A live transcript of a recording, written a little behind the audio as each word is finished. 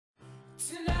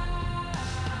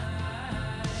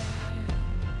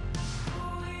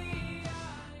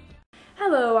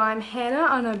Hello, I'm Hannah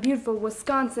on a beautiful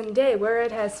Wisconsin day where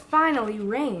it has finally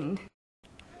rained.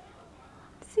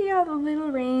 See all the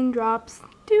little raindrops?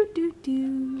 Doo doo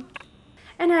doo.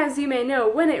 And as you may know,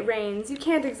 when it rains, you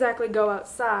can't exactly go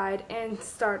outside and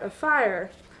start a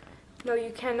fire. No, you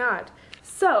cannot.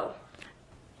 So,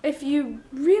 if you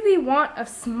really want a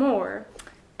s'more,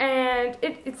 and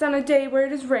it's on a day where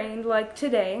it has rained, like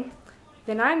today,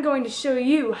 then I'm going to show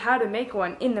you how to make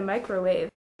one in the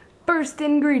microwave. First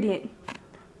ingredient,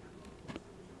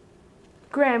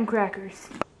 graham crackers.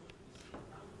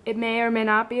 It may or may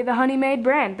not be the Honey Maid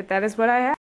brand, but that is what I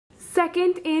have.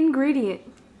 Second ingredient,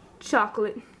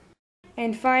 chocolate.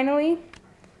 And finally,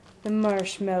 the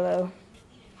marshmallow.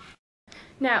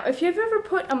 Now, if you've ever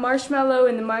put a marshmallow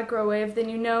in the microwave, then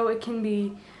you know it can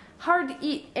be hard to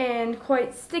eat and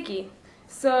quite sticky.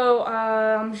 So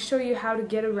I'm going to show you how to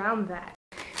get around that.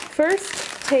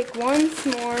 First, take one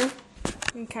s'more.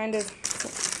 I'm kind of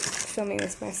filming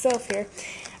this myself here.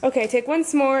 Okay, take one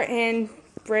s'more and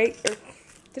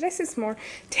did I say s'more?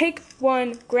 Take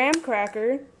one graham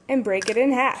cracker and break it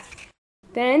in half.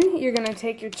 Then you're going to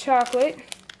take your chocolate,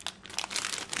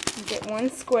 get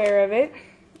one square of it.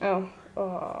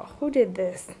 Oh, who did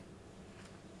this?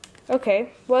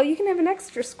 Okay, well you can have an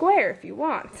extra square if you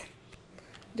want.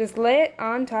 Just lay it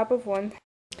on top of one.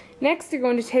 Next you're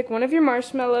going to take one of your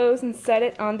marshmallows and set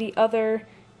it on the other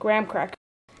graham cracker.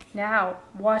 Now,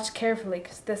 watch carefully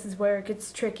because this is where it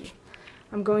gets tricky.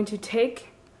 I'm going to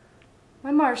take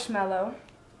my marshmallow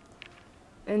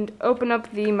and open up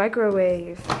the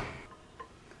microwave.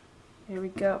 There we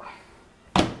go.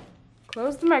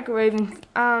 Close the microwave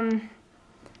and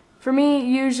for me,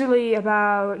 usually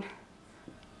about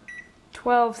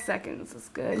 12 seconds is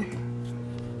good.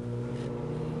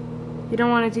 You don't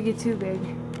want it to get too big.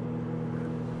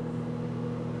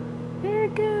 There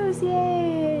it goes,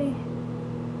 yay!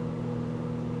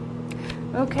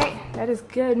 Okay, that is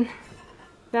good.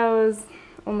 That was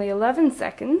only 11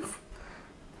 seconds.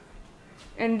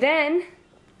 And then,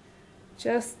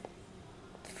 just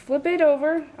flip it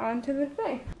over onto the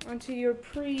thing, onto your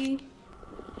prepared.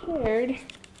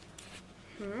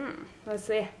 Let's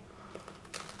see.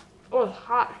 Oh, it's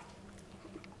hot.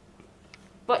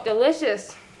 But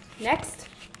delicious. Next,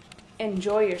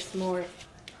 enjoy your s'more.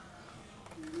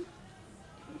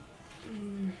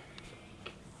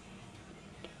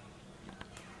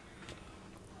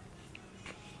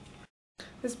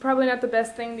 This is probably not the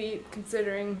best thing to eat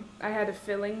considering I had a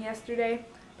filling yesterday,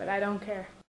 but I don't care.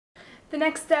 The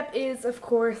next step is, of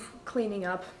course, cleaning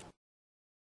up.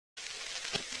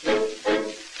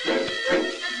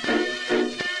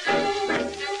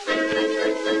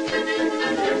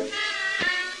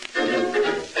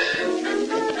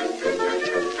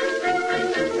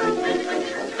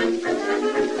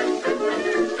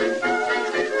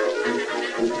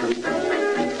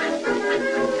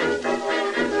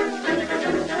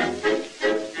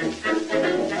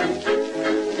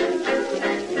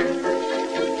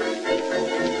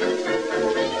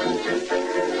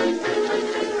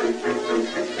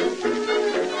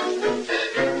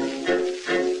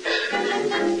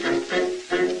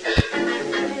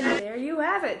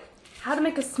 How to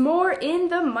make a s'more in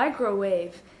the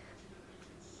microwave.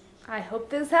 I hope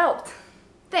this helped.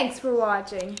 Thanks for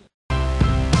watching.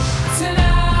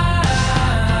 Tonight.